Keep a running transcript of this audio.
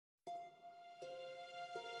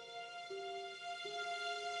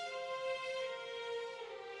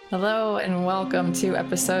Hello and welcome to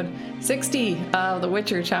episode 60 of The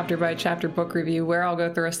Witcher chapter by chapter book review, where I'll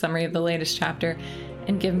go through a summary of the latest chapter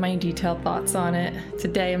and give my detailed thoughts on it.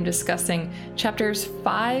 Today I'm discussing chapters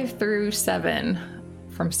 5 through 7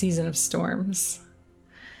 from Season of Storms.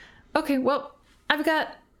 Okay, well, I've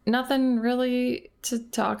got nothing really to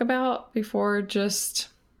talk about before just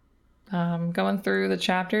going through the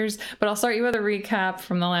chapters, but I'll start you with a recap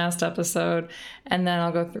from the last episode, and then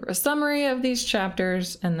I'll go through a summary of these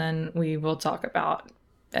chapters, and then we will talk about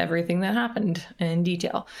everything that happened in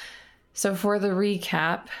detail. So for the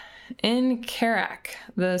recap, in Karak,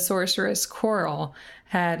 the sorceress Coral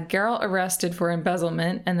had Geralt arrested for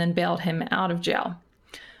embezzlement and then bailed him out of jail.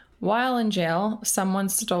 While in jail, someone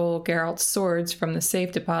stole Geralt's swords from the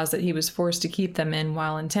safe deposit he was forced to keep them in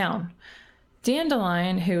while in town.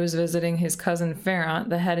 Dandelion, who is visiting his cousin Ferrant,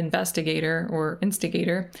 the head investigator or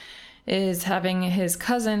instigator, is having his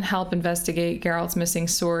cousin help investigate Geralt's missing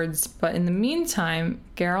swords, but in the meantime,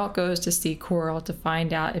 Geralt goes to see Coral to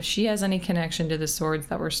find out if she has any connection to the swords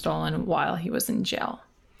that were stolen while he was in jail.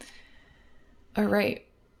 All right,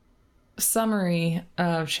 summary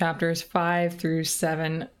of chapters 5 through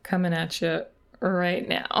 7 coming at you right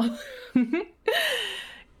now.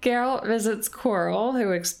 Geralt visits Coral,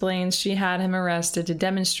 who explains she had him arrested to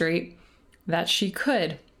demonstrate that she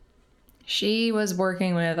could. She was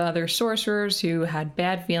working with other sorcerers who had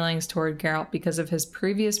bad feelings toward Geralt because of his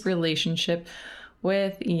previous relationship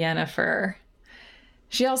with Yennefer.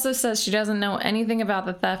 She also says she doesn't know anything about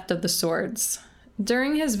the theft of the swords.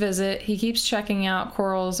 During his visit, he keeps checking out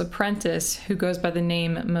Coral's apprentice, who goes by the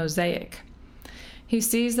name Mosaic. He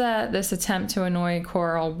sees that this attempt to annoy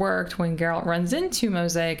Coral worked when Geralt runs into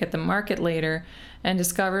Mosaic at the market later and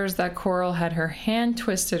discovers that Coral had her hand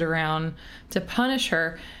twisted around to punish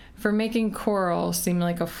her for making Coral seem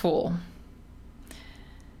like a fool.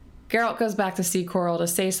 Geralt goes back to see Coral to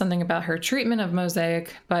say something about her treatment of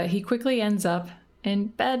Mosaic, but he quickly ends up in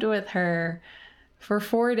bed with her for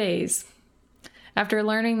 4 days. After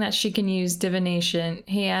learning that she can use divination,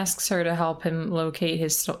 he asks her to help him locate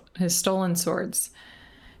his stolen swords.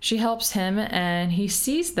 She helps him, and he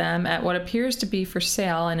sees them at what appears to be for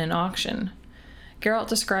sale in an auction. Geralt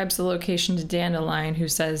describes the location to Dandelion, who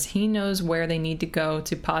says he knows where they need to go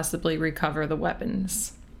to possibly recover the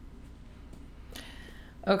weapons.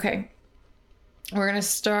 Okay, we're going to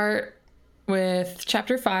start with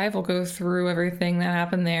chapter 5. We'll go through everything that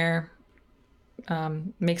happened there.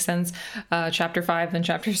 Makes sense. Chapter 5, then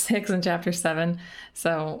chapter 6, and chapter 7.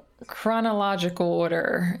 So chronological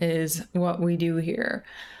order is what we do here.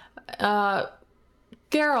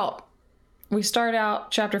 Geralt. We start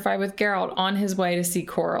out chapter 5 with Geralt on his way to see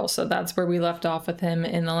Coral. So that's where we left off with him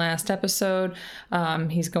in the last episode.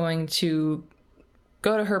 He's going to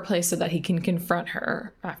go to her place so that he can confront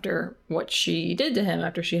her after what she did to him,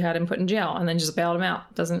 after she had him put in jail and then just bailed him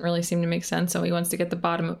out. Doesn't really seem to make sense. So he wants to get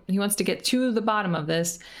to the bottom of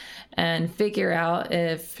this and figure out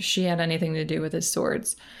if she had anything to do with his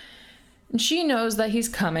swords. And she knows that he's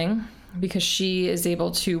coming because she is able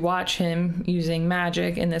to watch him using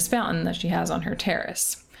magic in this fountain that she has on her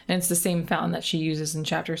terrace. And it's the same fountain that she uses in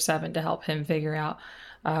chapter 7 to help him figure out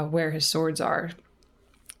where his swords are.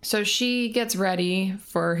 So she gets ready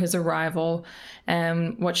for his arrival,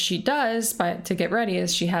 and what she does to get ready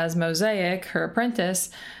is she has Mosaic, her apprentice,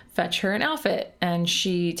 fetch her an outfit, and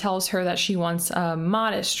she tells her that she wants a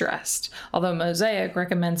modest dress, although Mosaic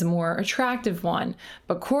recommends a more attractive one,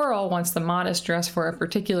 but Coral wants the modest dress for a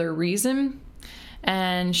particular reason,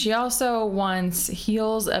 and she also wants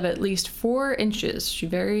heels of at least 4 inches. She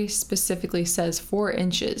very specifically says 4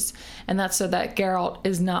 inches, and that's so that Geralt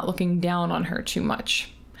is not looking down on her too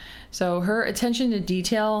much. So her attention to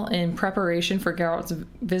detail in preparation for Geralt's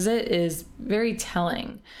visit is very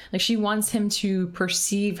telling. Like, she wants him to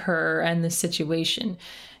perceive her and the situation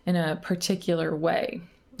in a particular way.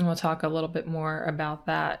 And we'll talk a little bit more about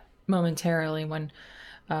that momentarily when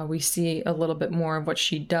we see a little bit more of what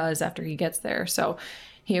she does after he gets there. So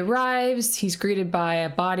he arrives, he's greeted by a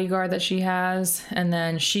bodyguard that she has, and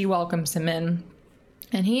then she welcomes him in.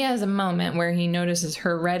 And he has a moment where he notices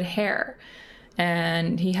her red hair.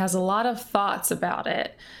 And he has a lot of thoughts about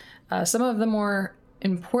it. Some of the more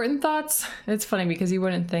important thoughts, it's funny because you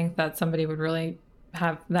wouldn't think that somebody would really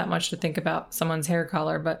have that much to think about someone's hair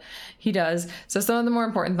color, but he does. So some of the more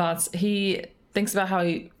important thoughts, he thinks about how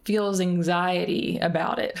he feels anxiety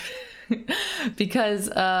about it because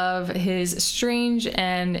of his strange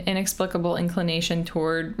and inexplicable inclination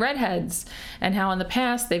toward redheads and how in the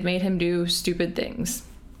past they've made him do stupid things.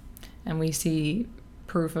 And we see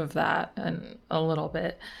proof of that and a little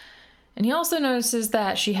bit. And he also notices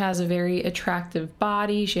that she has a very attractive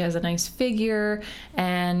body, she has a nice figure,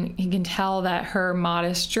 and he can tell that her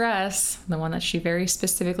modest dress, the one that she very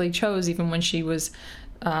specifically chose, even when she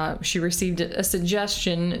received a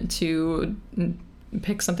suggestion to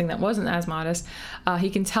pick something that wasn't as modest, he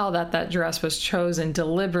can tell that that dress was chosen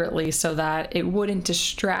deliberately so that it wouldn't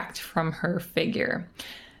distract from her figure.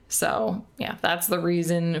 So yeah, that's the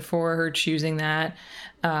reason for her choosing that.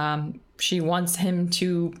 She wants him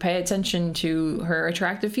to pay attention to her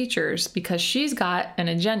attractive features because she's got an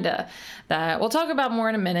agenda that we'll talk about more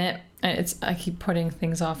in a minute. I keep putting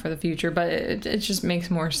things off for the future, but it just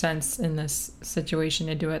makes more sense in this situation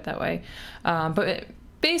to do it that way.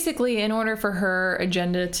 Basically, in order for her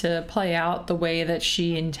agenda to play out the way that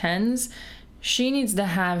she intends, she needs to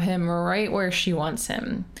have him right where she wants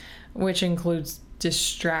him, which includes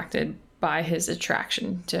distracted by his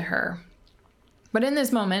attraction to her. But in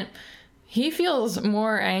this moment, he feels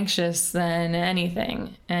more anxious than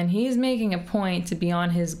anything, and he's making a point to be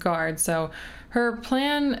on his guard, so her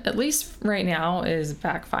plan, at least right now, is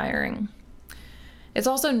backfiring. It's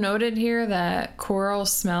also noted here that Coral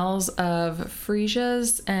smells of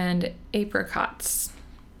freesias and apricots.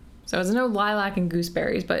 So it's no lilac and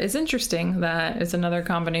gooseberries, but it's interesting that it's another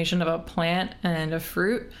combination of a plant and a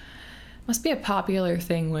fruit. Must be a popular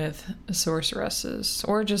thing with sorceresses,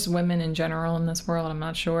 or just women in general in this world, I'm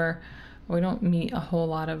not sure. We don't meet a whole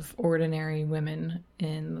lot of ordinary women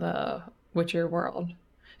in the Witcher world.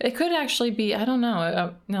 It could actually be, I don't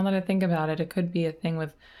know, now that I think about it, it could be a thing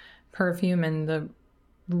with perfume in the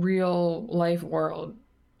real life world.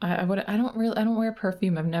 I don't wear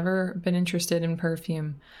perfume. I've never been interested in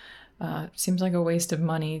perfume. Seems like a waste of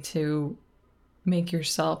money to make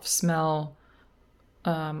yourself smell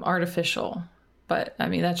artificial. But I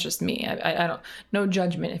mean, that's just me. I don't, no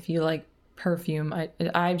judgment if you like perfume.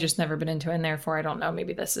 I've just never been into it, and therefore I don't know.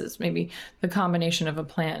 Maybe the combination of a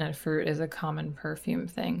plant and a fruit is a common perfume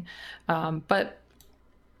thing. But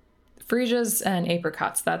freesias and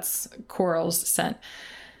apricots, that's Coral's scent.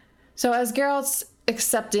 So as Geralt's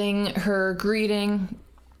accepting her greeting,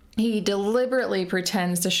 he deliberately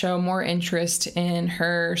pretends to show more interest in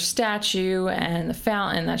her statue and the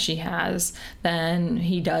fountain that she has than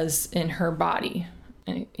he does in her body.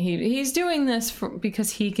 And he's doing this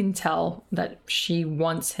because he can tell that she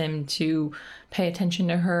wants him to pay attention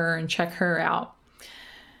to her and check her out.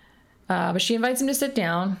 But she invites him to sit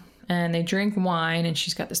down, and they drink wine, and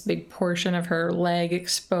she's got this big portion of her leg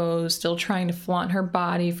exposed, still trying to flaunt her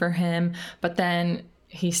body for him. But then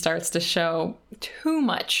he starts to show too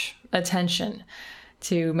much attention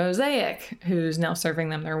to Mosaic, who's now serving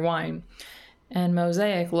them their wine. And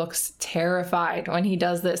Mosaic looks terrified when he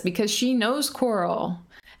does this because she knows Coral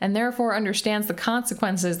and therefore understands the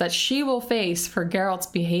consequences that she will face for Geralt's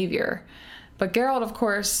behavior. But Geralt, of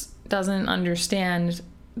course, doesn't understand.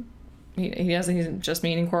 He's just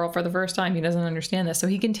meeting Coral for the first time. He doesn't understand this. So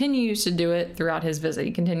he continues to do it throughout his visit.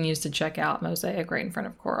 He continues to check out Mosaic right in front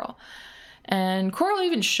of Coral. And Coral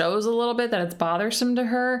even shows a little bit that it's bothersome to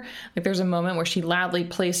her. Like there's a moment where she loudly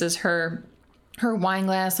places her wine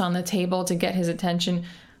glass on the table to get his attention,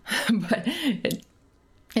 but it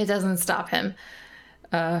doesn't stop him,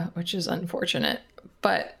 which is unfortunate.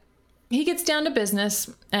 But he gets down to business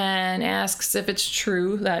and asks if it's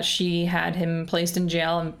true that she had him placed in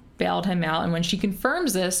jail and bailed him out. And when she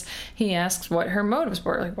confirms this, he asks what her motives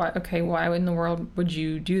were. Like, why in the world would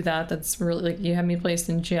you do that? That's really, like, you had me placed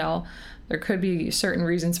in jail. There could be certain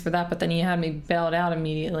reasons for that, but then you had me bailed out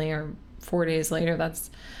immediately or 4 days later.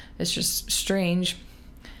 It's just strange.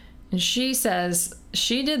 And she says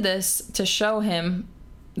she did this to show him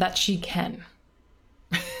that she can.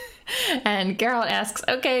 And Geralt asks,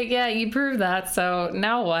 okay, yeah, you proved that, so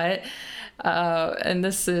now what? And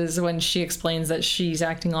this is when she explains that she's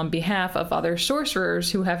acting on behalf of other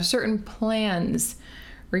sorcerers who have certain plans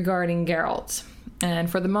regarding Geralt. And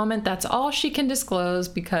for the moment, that's all she can disclose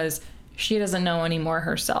because she doesn't know anymore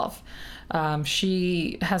herself.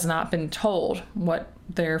 She has not been told what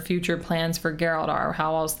their future plans for Geralt are,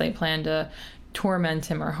 how else they plan to torment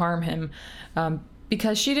him or harm him,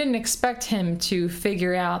 because she didn't expect him to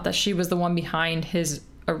figure out that she was the one behind his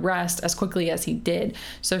arrest as quickly as he did.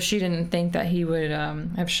 So she didn't think that he would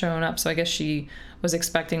have shown up. So I guess she was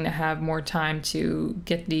expecting to have more time to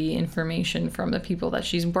get the information from the people that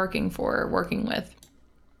she's working with.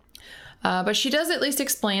 But she does at least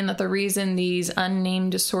explain that the reason these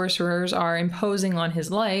unnamed sorcerers are imposing on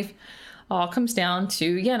his life all comes down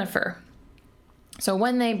to Yennefer. So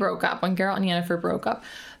when Geralt and Yennefer broke up,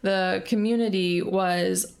 the community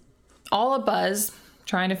was all abuzz,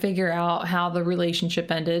 trying to figure out how the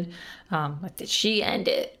relationship ended. Did she end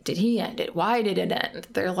it? Did he end it? Why did it end?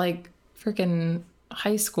 They're like freaking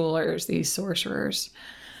high schoolers, these sorcerers.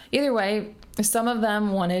 Either way, some of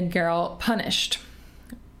them wanted Geralt punished.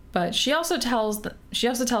 But she also tells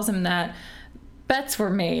him that bets were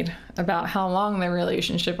made about how long their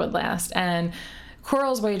relationship would last, and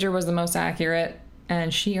Coral's wager was the most accurate,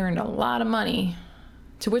 and she earned a lot of money.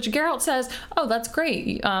 To which Geralt says, "Oh, that's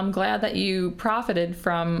great. I'm glad that you profited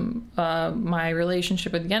from my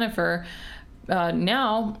relationship with Yennefer.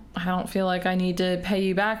 Now, I don't feel like I need to pay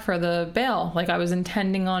you back for the bail like I was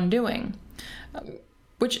intending on doing."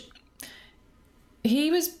 Which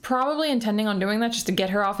he was probably intending on doing that just to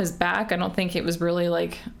get her off his back. I don't think it was really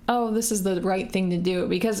like, oh, this is the right thing to do,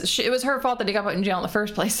 because it was her fault that he got put in jail in the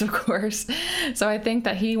first place, of course. So I think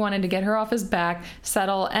that he wanted to get her off his back,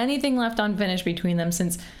 settle anything left unfinished between them,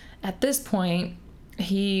 since at this point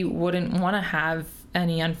he wouldn't want to have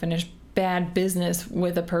any unfinished bad business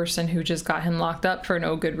with a person who just got him locked up for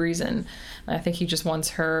no good reason. I think he just wants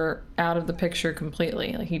her out of the picture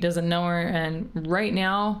completely. Like, he doesn't know her, and right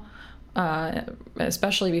now,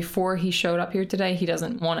 especially before he showed up here today, he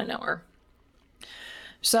doesn't want to know her.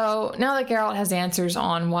 So now that Geralt has answers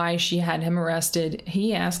on why she had him arrested,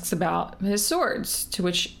 he asks about his swords, to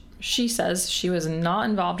which she says she was not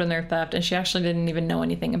involved in their theft and she actually didn't even know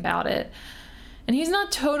anything about it. And he's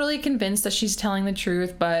not totally convinced that she's telling the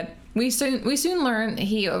truth, but we soon learn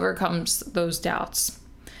he overcomes those doubts.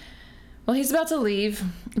 Well, he's about to leave,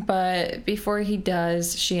 but before he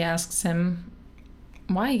does, she asks him,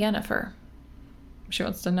 why Yennefer? She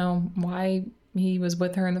wants to know why he was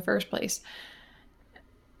with her in the first place.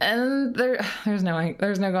 And there's no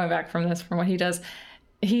going back from this, from what he does.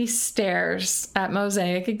 He stares at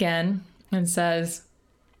Mosaic again and says,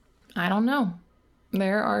 I don't know.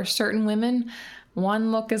 There are certain women,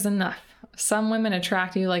 one look is enough. Some women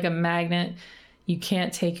attract you like a magnet. You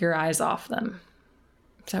can't take your eyes off them.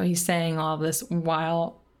 So he's saying all this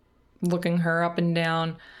while looking her up and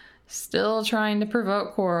down, still trying to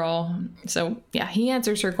provoke Coral. So yeah, he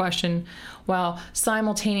answers her question while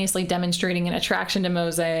simultaneously demonstrating an attraction to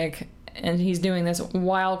Mosaic. And he's doing this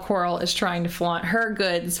while Coral is trying to flaunt her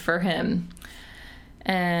goods for him.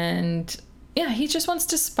 And yeah, he just wants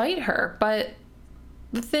to spite her. But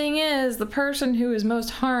the thing is, the person who is most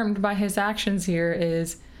harmed by his actions here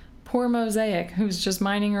is poor Mosaic, who's just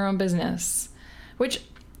minding her own business. Which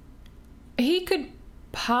he could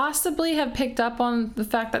possibly have picked up on the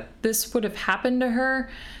fact that this would have happened to her,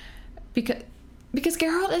 because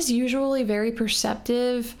Geralt is usually very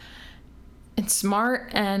perceptive and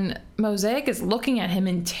smart, and Mosaic is looking at him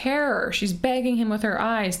in terror. She's begging him with her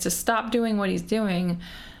eyes to stop doing what he's doing.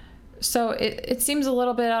 So it seems a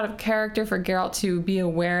little bit out of character for Geralt to be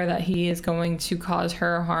aware that he is going to cause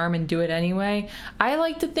her harm and do it anyway. I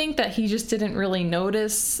like to think that he just didn't really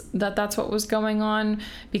notice that that's what was going on,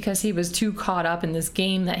 because he was too caught up in this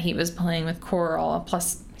game that he was playing with Coral.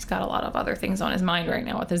 Plus, he's got a lot of other things on his mind right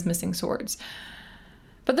now with his missing swords.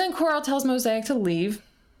 But then Coral tells Mosaic to leave.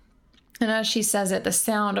 And as she says it, the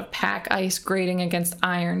sound of pack ice grating against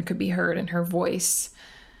iron could be heard in her voice,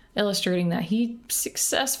 illustrating that he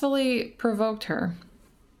successfully provoked her.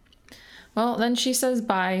 Well, then she says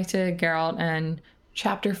bye to Geralt, and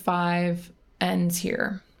chapter 5 ends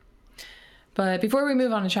here. But before we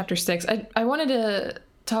move on to chapter 6, I wanted to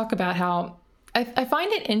talk about how I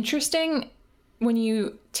find it interesting when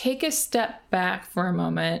you take a step back for a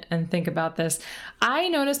moment and think about this. I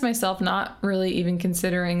noticed myself not really even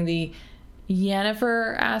considering the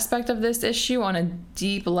Yennefer aspect of this issue on a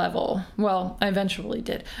deep level. Well, I eventually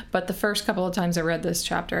did, but the first couple of times I read this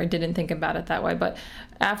chapter, I didn't think about it that way. But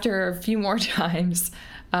after a few more times,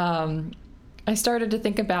 I started to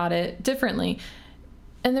think about it differently.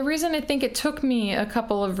 And the reason I think it took me a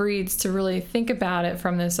couple of reads to really think about it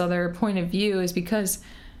from this other point of view is because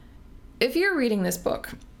if you're reading this book,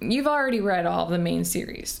 you've already read all of the main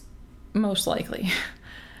series, most likely.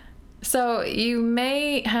 So you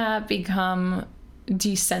may have become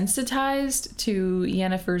desensitized to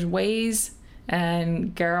Yennefer's ways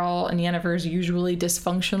and Geralt and Yennefer's usually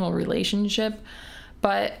dysfunctional relationship.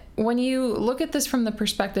 But when you look at this from the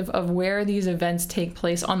perspective of where these events take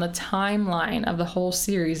place on the timeline of the whole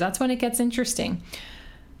series, that's when it gets interesting.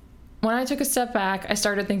 When I took a step back, I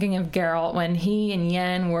started thinking of Geralt when he and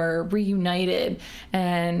Yen were reunited,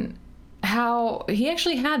 and how he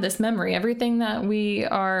actually had this memory. Everything that we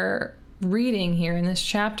are reading here in this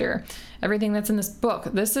chapter, everything that's in this book,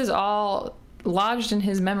 this is all lodged in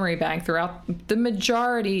his memory bank throughout the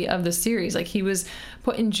majority of the series. Like, he was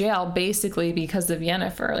put in jail basically because of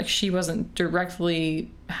Yennefer. Like, she wasn't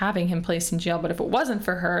directly having him placed in jail, but if it wasn't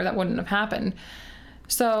for her, that wouldn't have happened.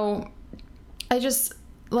 So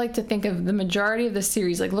like to think of the majority of the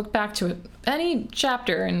series, like look back to any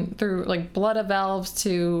chapter and through like Blood of Elves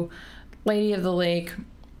to Lady of the Lake,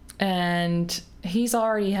 and he's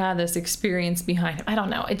already had this experience behind him. I don't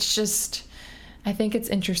know. It's just, I think it's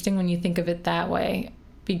interesting when you think of it that way,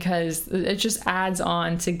 because it just adds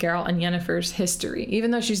on to Geralt and Yennefer's history.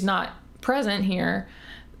 Even though she's not present here,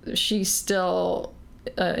 she still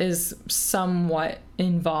is somewhat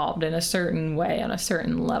involved in a certain way, on a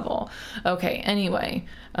certain level. Okay, anyway,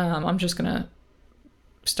 I'm just gonna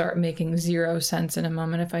start making zero sense in a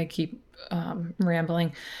moment if I keep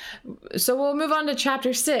rambling. So we'll move on to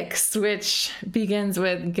chapter 6, which begins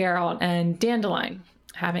with Geralt and Dandelion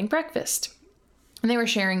having breakfast. And they were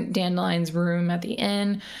sharing Dandelion's room at the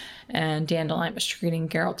inn, and Dandelion was treating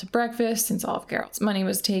Geralt to breakfast since all of Geralt's money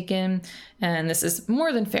was taken. And this is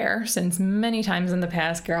more than fair, since many times in the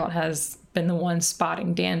past Geralt has been the one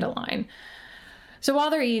spotting Dandelion. So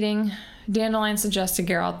while they're eating, Dandelion suggests to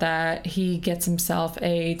Geralt that he gets himself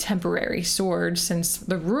a temporary sword, since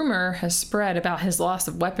the rumor has spread about his loss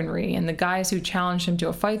of weaponry, and the guys who challenged him to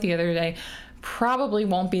a fight the other day probably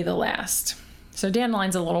won't be the last. So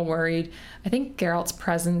Dandelion's a little worried. I think Geralt's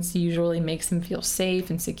presence usually makes him feel safe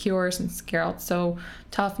and secure, since Geralt's so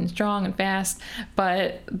tough and strong and fast.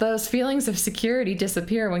 But those feelings of security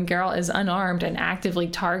disappear when Geralt is unarmed and actively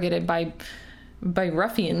targeted by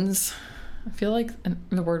ruffians. I feel like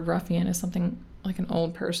the word ruffian is something like an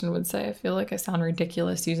old person would say. I feel like I sound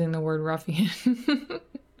ridiculous using the word ruffian.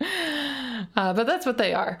 But that's what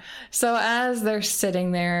they are. So as they're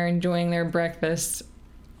sitting there enjoying their breakfast,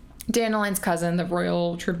 Dandelion's cousin, the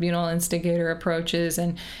royal tribunal instigator, approaches,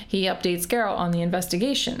 and he updates Geralt on the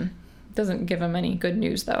investigation. Doesn't give him any good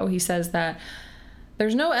news, though. He says that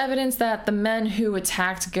there's no evidence that the men who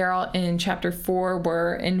attacked Geralt in chapter 4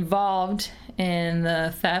 were involved in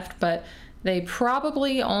the theft, but they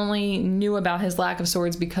probably only knew about his lack of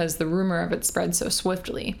swords because the rumor of it spread so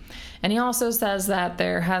swiftly. And he also says that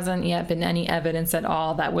there hasn't yet been any evidence at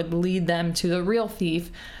all that would lead them to the real thief,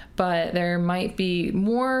 but there might be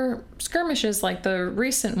more skirmishes like the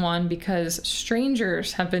recent one, because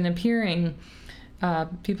strangers have been appearing.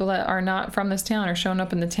 People that are not from this town are showing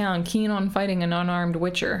up in the town, keen on fighting an unarmed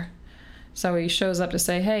witcher. So he shows up to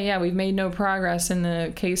say, hey, yeah, we've made no progress in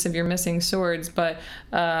the case of your missing swords, but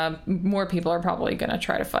more people are probably going to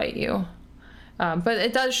try to fight you. But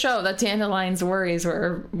it does show that Dandelion's worries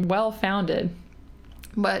were well-founded.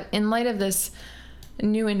 But in light of this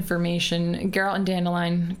new information, Geralt and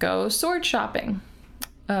Dandelion go sword shopping.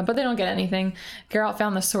 But they don't get anything. Geralt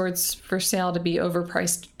found the swords for sale to be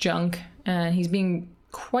overpriced junk, and he's being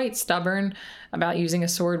quite stubborn about using a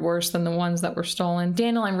sword worse than the ones that were stolen.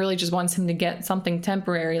 Dandelion really just wants him to get something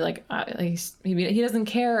temporary. Like he doesn't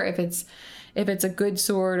care if it's a good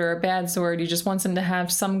sword or a bad sword. He just wants him to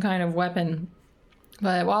have some kind of weapon.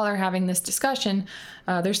 But while they're having this discussion,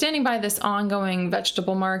 they're standing by this ongoing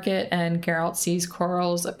vegetable market, and Geralt sees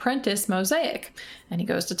Coral's apprentice, Mosaic, and he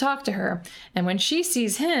goes to talk to her. And when she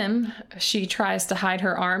sees him, she tries to hide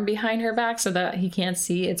her arm behind her back so that he can't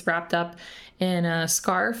see. It's wrapped up in a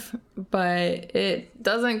scarf, but it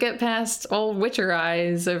doesn't get past old Witcher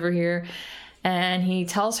eyes over here, and he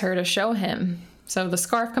tells her to show him. So the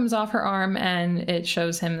scarf comes off her arm, and it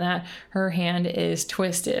shows him that her hand is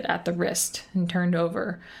twisted at the wrist and turned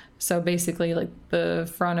over. So basically, like,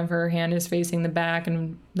 the front of her hand is facing the back,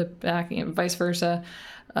 and the back, vice versa.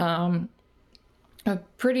 A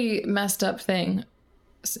pretty messed up thing.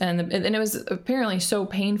 And it was apparently so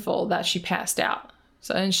painful that she passed out.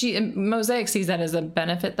 So, and Mosaic sees that as a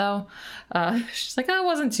benefit, though. She's like, oh, it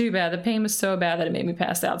wasn't too bad. The pain was so bad that it made me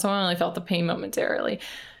pass out. So I only felt the pain momentarily.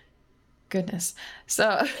 Goodness.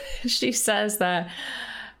 So she says that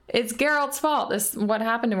it's Geralt's fault. What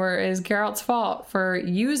happened to her is Geralt's fault for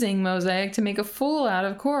using Mosaic to make a fool out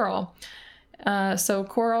of Coral. So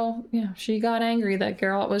Coral, she got angry that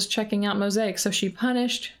Geralt was checking out Mosaic, so she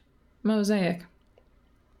punished Mosaic.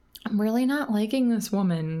 I'm really not liking this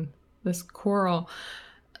woman, this Coral.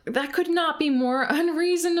 That could not be more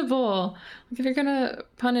unreasonable. Like, if you're gonna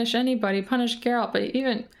punish anybody, punish Geralt. But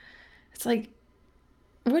even, it's like,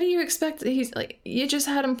 what do you expect? He's like, you just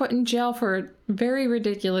had him put in jail for a very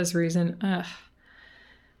ridiculous reason. Ugh.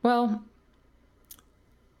 Well,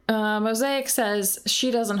 Mosaic says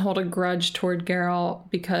she doesn't hold a grudge toward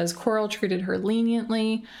Geralt because Coral treated her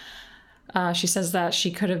leniently. She says that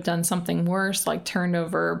she could have done something worse, like turned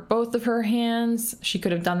over both of her hands. She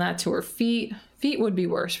could have done that to her feet. Feet would be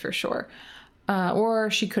worse for sure. Or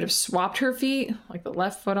she could have swapped her feet, like the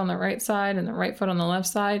left foot on the right side and the right foot on the left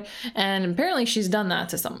side. And apparently she's done that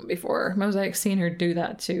to someone before. Mosaic's seen her do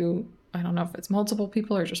that to, I don't know if it's multiple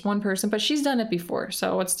people or just one person, but she's done it before.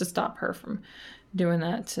 So what's to stop her from doing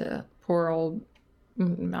that to poor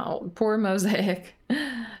Mosaic.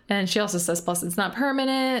 And she also says, plus it's not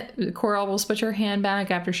permanent. Coral will switch her hand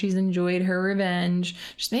back after she's enjoyed her revenge.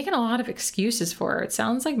 She's making a lot of excuses for her. It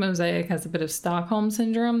sounds like Mosaic has a bit of Stockholm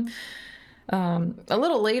syndrome. A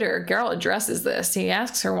little later, Geralt addresses this. He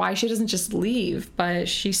asks her why she doesn't just leave, but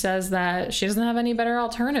she says that she doesn't have any better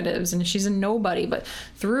alternatives and she's a nobody. But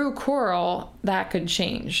through Coral, that could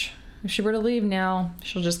change. If she were to leave now,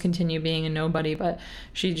 she'll just continue being a nobody, but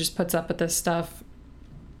she just puts up with this stuff,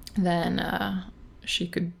 then she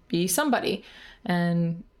could be somebody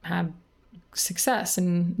and have success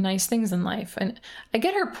and nice things in life. And I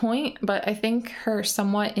get her point, but I think her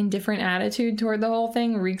somewhat indifferent attitude toward the whole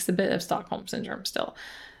thing reeks a bit of Stockholm syndrome still.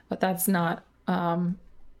 But that's not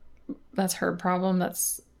that's her problem.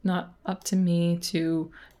 That's not up to me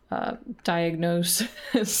to diagnose.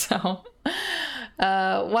 So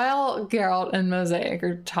while Geralt and Mosaic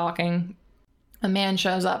are talking, a man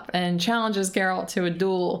shows up and challenges Geralt to a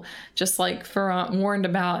duel, just like Ferrant warned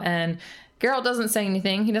about, and Geralt doesn't say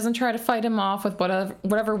anything. He doesn't try to fight him off with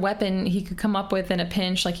whatever weapon he could come up with in a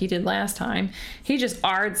pinch like he did last time. He just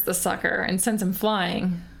ards the sucker and sends him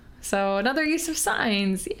flying. So another use of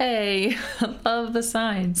signs. Yay. Love the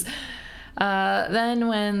signs. Then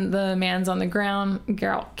when the man's on the ground,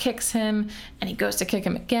 Geralt kicks him and he goes to kick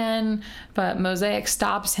him again, but Mosaic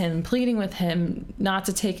stops him, pleading with him not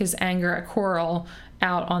to take his anger at Coral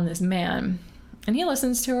out on this man. And he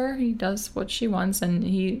listens to her. He does what she wants, and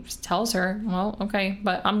he tells her, well, okay,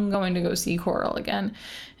 but I'm going to go see Coral again.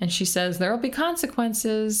 And she says, there will be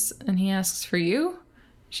consequences. And he asks, for you?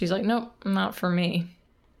 She's like, nope, not for me.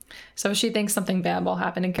 So she thinks something bad will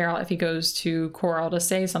happen to Geralt if he goes to Coral to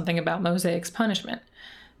say something about Mosaic's punishment.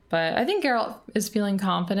 But I think Geralt is feeling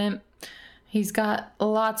confident. He's got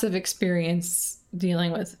lots of experience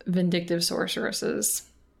dealing with vindictive sorceresses,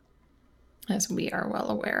 as we are well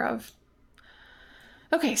aware of.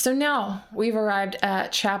 Okay, so now we've arrived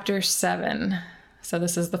at chapter 7. So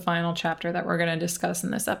this is the final chapter that we're going to discuss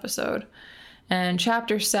in this episode. And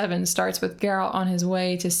chapter 7 starts with Geralt on his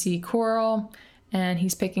way to see Coral, and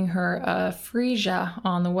he's picking her a freesia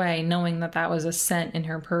on the way, knowing that that was a scent in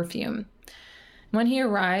her perfume. When he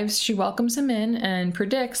arrives, she welcomes him in and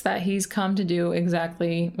predicts that he's come to do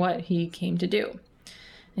exactly what he came to do.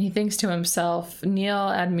 And he thinks to himself, Nil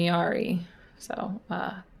Admiari. So,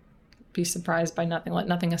 be surprised by nothing, let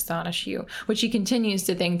nothing astonish you, which he continues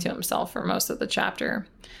to think to himself for most of the chapter.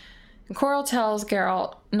 And Coral tells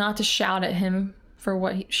Geralt not to shout at him for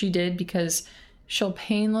what she did, because she'll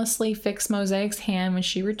painlessly fix Mosaic's hand when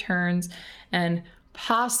she returns and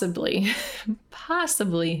possibly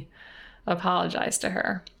apologize to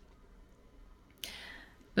her.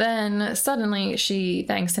 Then suddenly she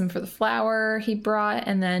thanks him for the flower he brought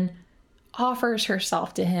and then offers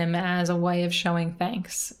herself to him as a way of showing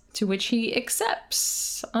thanks, to which he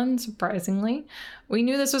accepts, unsurprisingly. We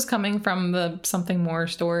knew this was coming from the Something More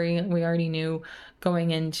story. We already knew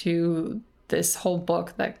going into this whole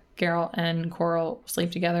book that Geralt and Coral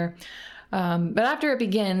sleep together. But after it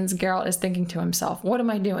begins, Geralt is thinking to himself, what am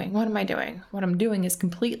I doing? What am I doing? What I'm doing is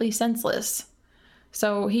completely senseless.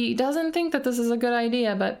 So he doesn't think that this is a good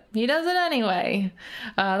idea, but he does it anyway.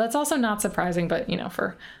 That's also not surprising, but,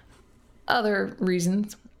 for other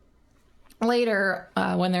reasons. Later,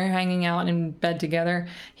 when they're hanging out in bed together,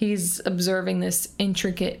 he's observing this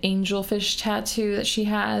intricate angelfish tattoo that she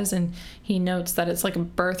has, and he notes that it's like a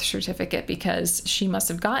birth certificate because she must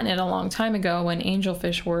have gotten it a long time ago when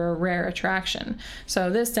angelfish were a rare attraction. So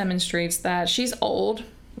this demonstrates that she's old,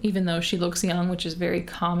 even though she looks young, which is a very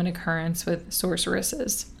common occurrence with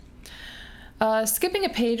sorceresses. Skipping a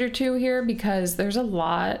page or two here because there's a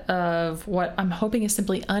lot of what I'm hoping is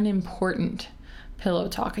simply unimportant pillow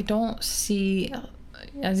talk. I don't see,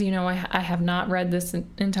 as you know, I have not read this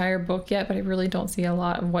entire book yet, but I really don't see a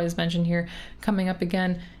lot of what is mentioned here coming up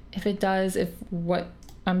again. If it does, if what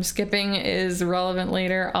I'm skipping is relevant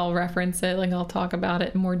later, I'll reference it, I'll talk about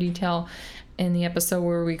it in more detail in the episode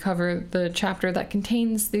where we cover the chapter that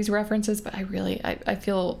contains these references, but I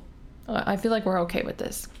feel like we're okay with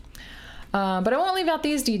this. But I won't leave out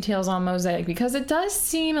these details on Mosaic because it does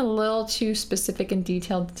seem a little too specific and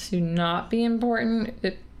detailed to not be important.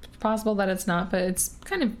 It's possible that it's not, but it's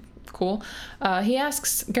kind of cool.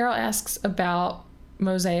 Geralt asks about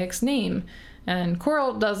Mosaic's name, and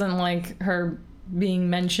Coral doesn't like her being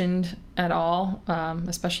mentioned at all,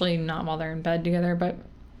 especially not while they're in bed together, but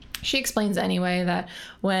she explains anyway that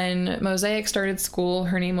when Mosaic started school,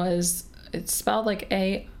 her name was, it's spelled like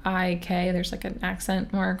A-I-K. There's like an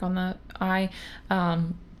accent mark on the I,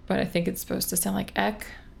 but I think it's supposed to sound like Ek.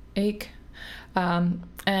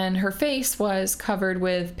 And her face was covered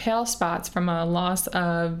with pale spots from a loss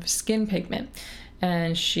of skin pigment.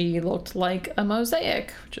 And she looked like a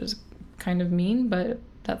mosaic, which is kind of mean, but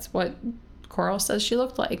that's what Coral says she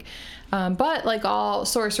looked like. But like all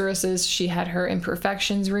sorceresses, she had her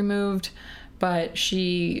imperfections removed, but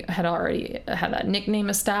she had already had that nickname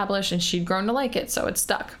established and she'd grown to like it, so it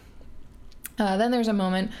stuck. Then there's a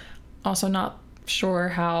moment, also not sure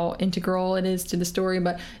how integral it is to the story,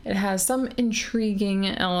 but it has some intriguing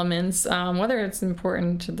elements. Whether it's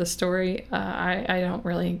important to the story, I don't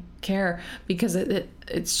really care, because it's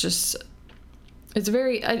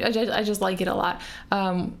very, I just like it a lot.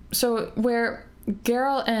 So where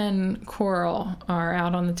Geralt and Coral are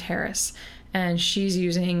out on the terrace, and she's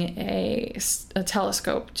using a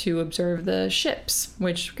telescope to observe the ships,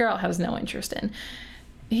 which Geralt has no interest in.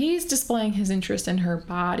 He's displaying his interest in her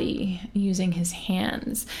body using his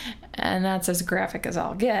hands, and that's as graphic as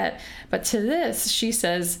I'll get. But to this, she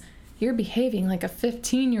says, "You're behaving like a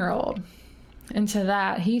 15-year-old." And to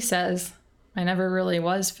that, he says, "I never really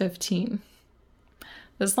was 15."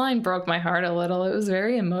 This line broke my heart a little. It was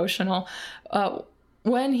very emotional.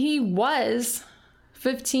 When he was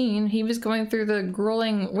 15, he was going through the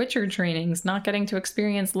grueling Witcher trainings, not getting to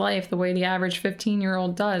experience life the way the average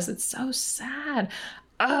 15-year-old does. It's so sad.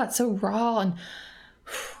 It's so raw, and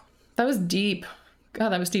that was deep. God,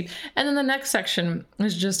 that was deep. And then the next section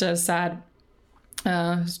is just as sad,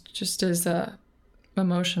 just as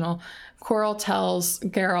emotional. Coral tells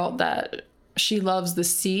Geralt that she loves the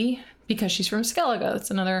sea because she's from Skellige.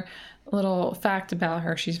 That's another little fact about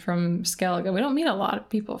her. She's from Skellige. We don't meet a lot of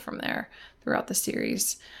people from there throughout the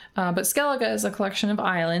series. But Skellige is a collection of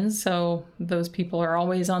islands, so those people are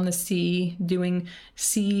always on the sea doing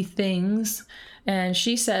sea things. And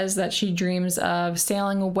she says that she dreams of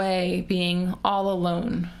sailing away, being all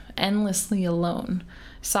alone, endlessly alone,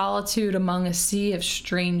 solitude among a sea of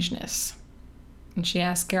strangeness. And she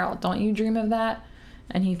asks Geralt, "Don't you dream of that?"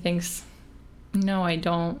 And he thinks, "No, I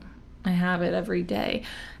don't. I have it every day."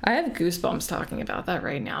 I have goosebumps talking about that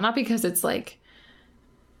right now. Not because it's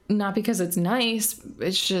nice.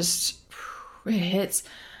 It's just, it hits.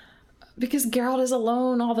 Because Geralt is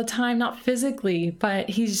alone all the time, not physically, but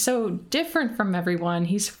he's so different from everyone.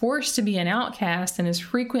 He's forced to be an outcast and is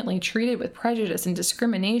frequently treated with prejudice and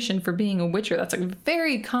discrimination for being a Witcher. That's a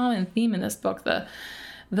very common theme in this book.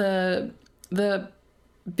 The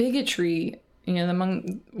bigotry,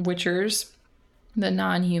 among Witchers, the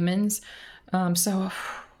non-humans.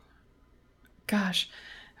 Gosh,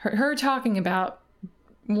 her talking about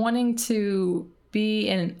wanting to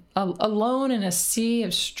be alone in a sea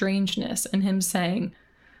of strangeness, and him saying,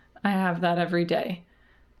 "I have that every day,"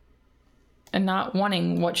 and not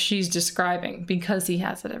wanting what she's describing because he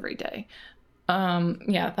has it every day.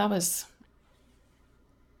 Yeah, that was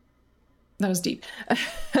deep.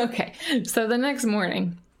 Okay, so the next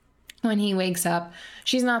morning, when he wakes up,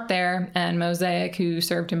 she's not there, and Mosaic, who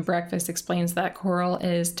served him breakfast, explains that Coral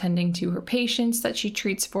is tending to her patients that she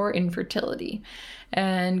treats for infertility.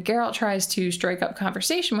 And Geralt tries to strike up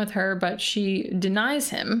conversation with her, but she denies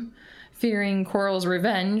him, fearing Coral's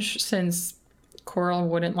revenge, since Coral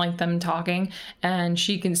wouldn't like them talking, and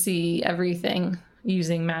she can see everything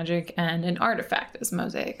using magic and an artifact, as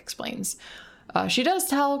Mosaic explains. She does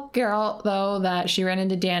tell Geralt, though, that she ran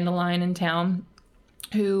into Dandelion in town,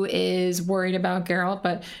 who is worried about Geralt,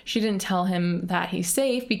 but she didn't tell him that he's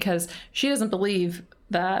safe because she doesn't believe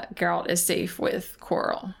that Geralt is safe with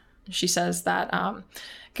Coral. She says that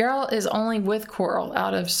Geralt is only with Coral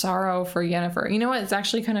out of sorrow for Yennefer. You know what? It's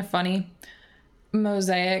actually kind of funny.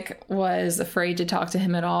 Mosaic was afraid to talk to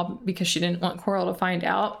him at all because she didn't want Coral to find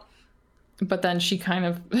out. But then she kind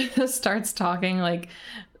of starts talking, like,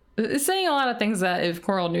 saying a lot of things that if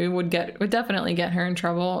Coral knew would definitely get her in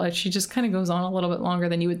trouble. Like, she just kind of goes on a little bit longer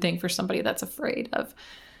than you would think for somebody that's afraid of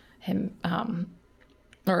him,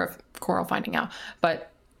 or of Coral finding out. But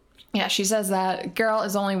yeah, she says that Geralt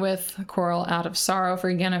is only with Coral out of sorrow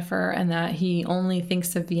for Yennefer, and that he only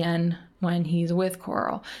thinks of Yen when he's with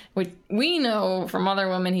Coral. Which we know from other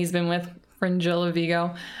women he's been with, Fringilla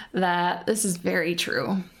Vigo, that this is very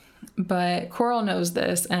true. But Coral knows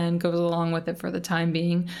this and goes along with it for the time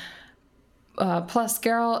being. Plus,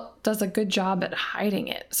 Geralt does a good job at hiding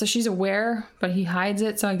it. So she's aware, but he hides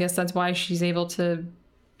it, so I guess that's why she's able to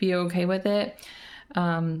be okay with it.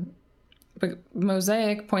 But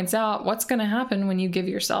Mosaic points out, what's going to happen when you give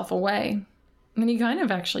yourself away? And he kind of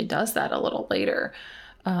actually does that a little later.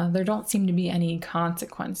 There don't seem to be any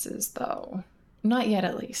consequences, though. Not yet,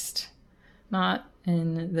 at least. Not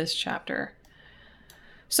in this chapter.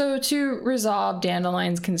 So to resolve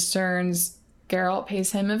Dandelion's concerns, Geralt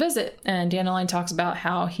pays him a visit, and Dandelion talks about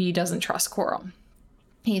how he doesn't trust Coral.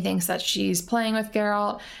 He thinks that she's playing with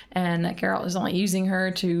Geralt and that Geralt is only using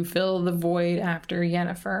her to fill the void after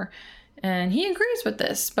Yennefer. And he agrees with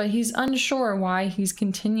this, but he's unsure why he's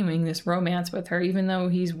continuing this romance with her, even though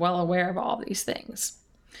he's well aware of all these things.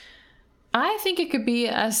 I think it could be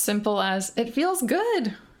as simple as it feels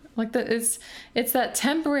good. Like it's that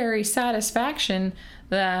temporary satisfaction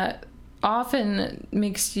that often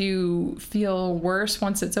makes you feel worse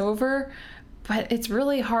once it's over, but it's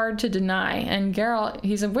really hard to deny. And Geralt,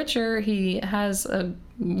 he's a Witcher. He has a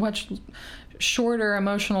much shorter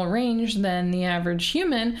emotional range than the average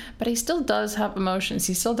human, but he still does have emotions.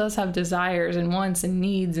 He still does have desires and wants and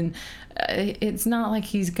needs, and it's not like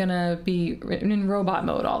he's gonna be in robot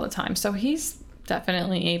mode all the time. So he's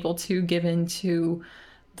definitely able to give in to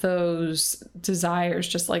those desires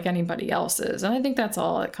just like anybody else is. And I think that's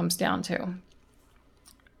all it comes down to.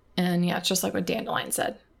 And yeah, it's just like what Dandelion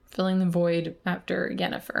said, filling the void after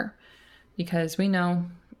Yennefer, because we know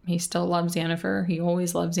he still loves Yennefer. He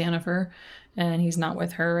always loves Yennefer, and he's not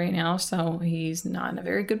with her right now, so he's not in a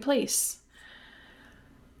very good place.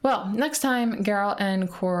 Well, next time Geralt and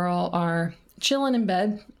Coral are chilling in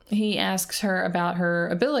bed, he asks her about her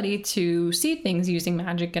ability to see things using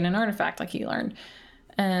magic and an artifact like he learned.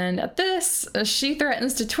 And at this, she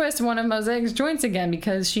threatens to twist one of Mosaic's joints again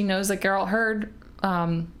because she knows that Geralt heard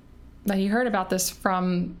that he heard about this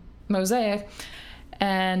from Mosaic.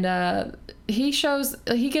 And he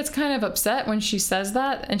gets kind of upset when she says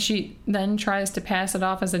that, and she then tries to pass it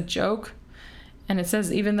off as a joke. And it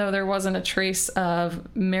says, even though there wasn't a trace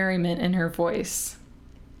of merriment in her voice.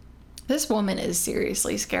 This woman is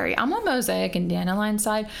seriously scary. I'm on Mosaic and Dandelion's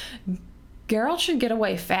side. Geralt should get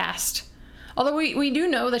away fast. Although we do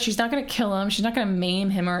know that she's not going to kill him. She's not going to maim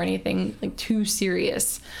him or anything like too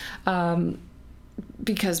serious.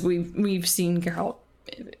 Because we've seen Geralt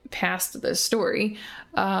past this story.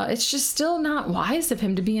 It's just still not wise of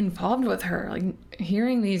him to be involved with her. Like,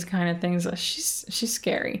 hearing these kind of things, she's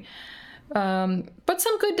scary. But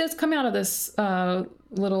some good does come out of this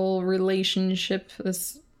little relationship,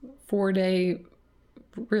 this 4-day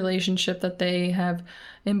relationship that they have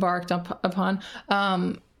embarked upon.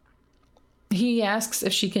 He asks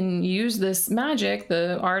if she can use this magic,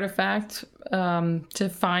 the artifact, to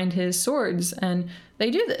find his swords, and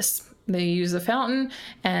they do this. They use the fountain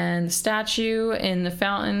and the statue in the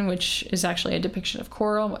fountain, which is actually a depiction of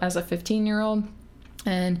Coral as a 15-year-old.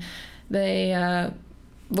 And they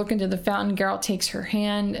look into the fountain. Geralt takes her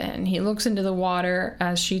hand and he looks into the water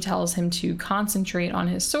as she tells him to concentrate on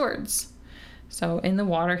his swords. So in the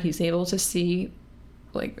water, he's able to see,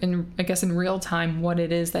 like, in real time, what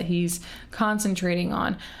it is that he's concentrating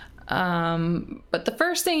on. But the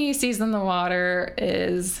first thing he sees in the water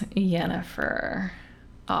is Yennefer.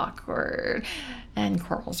 Awkward. And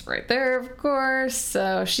Coral's right there, of course.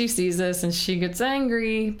 So she sees this and she gets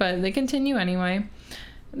angry, but they continue anyway.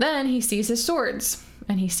 Then he sees his swords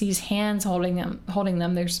and he sees hands holding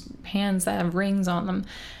them. There's hands that have rings on them.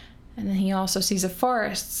 And then he also sees a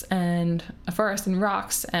forest and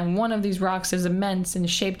rocks, and one of these rocks is immense and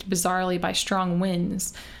shaped bizarrely by strong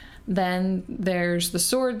winds. Then there's the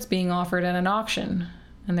swords being offered at an auction,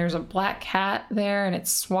 and there's a black cat there, and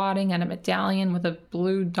it's swatting at a medallion with a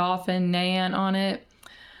blue dolphin Naian on it.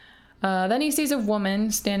 Then he sees a woman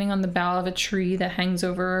standing on the bough of a tree that hangs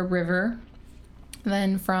over a river.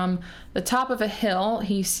 Then from the top of a hill,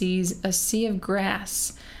 he sees a sea of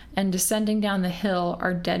grass, and descending down the hill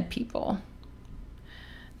are dead people.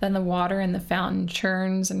 Then the water in the fountain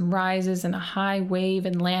churns and rises in a high wave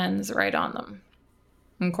and lands right on them.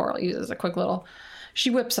 And Coral uses she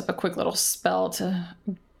whips up a quick little spell to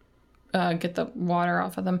get the water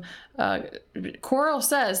off of them. Coral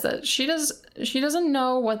says that she doesn't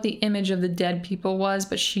know what the image of the dead people was,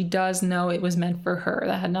 but she does know it was meant for her.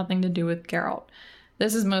 That had nothing to do with Geralt.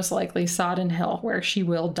 This is most likely Sodden Hill, where she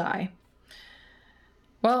will die.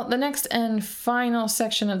 Well, the next and final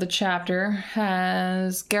section of the chapter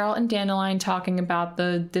has Geralt and Dandelion talking about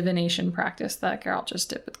the divination practice that Geralt just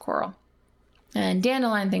did with Coral. And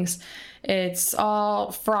Dandelion thinks it's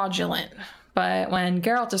all fraudulent, but when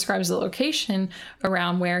Geralt describes the location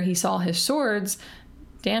around where he saw his swords,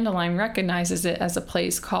 Dandelion recognizes it as a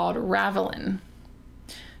place called Ravelin.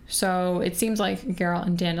 So it seems like Geralt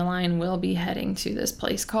and Dandelion will be heading to this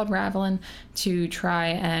place called Ravelin to try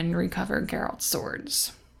and recover Geralt's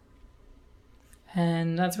swords.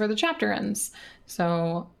 And that's where the chapter ends.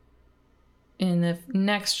 So in the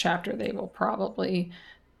next chapter, they will probably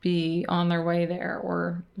be on their way there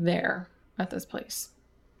or there at this place.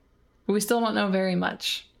 But we still don't know very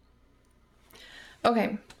much.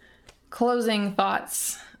 Okay, closing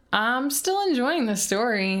thoughts. I'm still enjoying the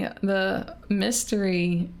story. The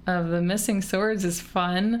mystery of the missing swords is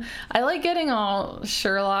fun. I like getting all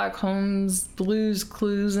Sherlock Holmes Blue's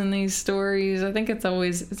Clues in these stories. I think it's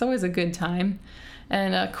always a good time.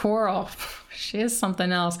 And Coral, she is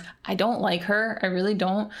something else. I don't like her. I really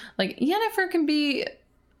don't. Like, Yennefer can be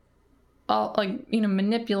all, like,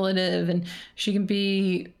 manipulative, and she can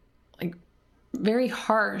be like very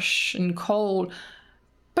harsh and cold.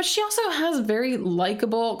 But she also has very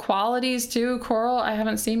likable qualities too. Coral, I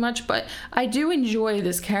haven't seen much, but I do enjoy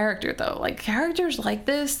this character though. Like, characters like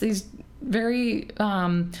this, these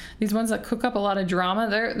ones that cook up a lot of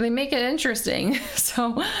drama, they make it interesting.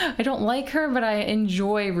 So I don't like her, but I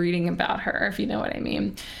enjoy reading about her, if you know what I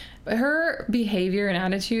mean. But her behavior and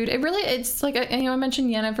attitude, it's like, I mentioned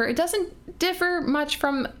Yennefer, it doesn't differ much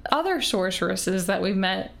from other sorceresses that we've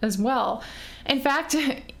met as well. In fact,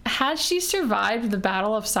 had she survived the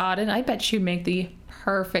Battle of Sodden, I bet she'd make the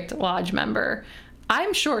perfect lodge member.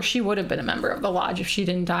 I'm sure she would have been a member of the lodge if she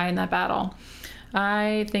didn't die in that battle.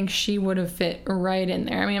 I think she would have fit right in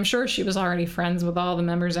there. I mean, I'm sure she was already friends with all the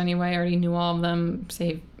members anyway, already knew all of them,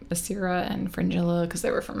 save Asira and Fringilla, because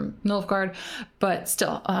they were from Nilfgaard. But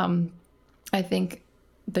still, I think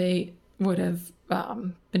they would have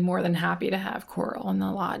been more than happy to have Coral in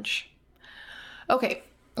the lodge. Okay,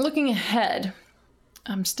 looking ahead,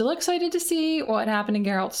 I'm still excited to see what happened to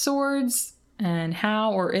Geralt's swords and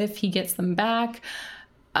how or if he gets them back.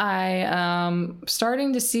 I am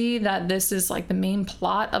starting to see that this is like the main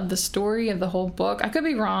plot of the story of the whole book. I could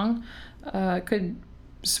be wrong. It could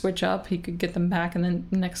switch up. He could get them back in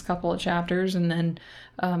the next couple of chapters, and then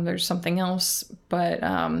there's something else. But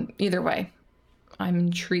either way, I'm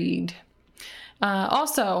intrigued.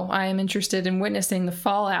 Also, I am interested in witnessing the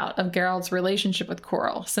fallout of Geralt's relationship with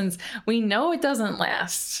Coral, since we know it doesn't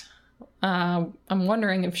last. I'm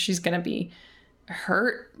wondering if she's going to be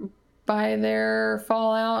hurt by their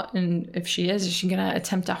fallout, and if she is she going to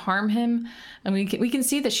attempt to harm him? And we can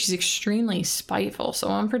see that she's extremely spiteful, so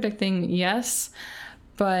I'm predicting yes,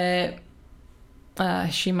 but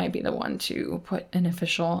she might be the one to put an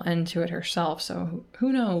official end to it herself, so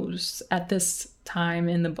who knows at this time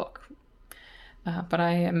in the book. But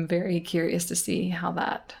I am very curious to see how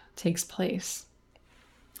that takes place.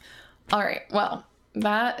 All right, well,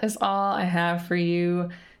 that is all I have for you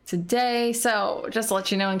today. So just to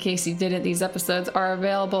let you know, in case you didn't, these episodes are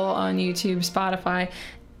available on YouTube, Spotify,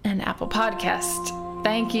 and Apple Podcast.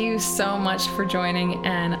 Thank you so much for joining,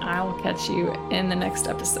 and I will catch you in the next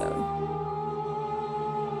episode.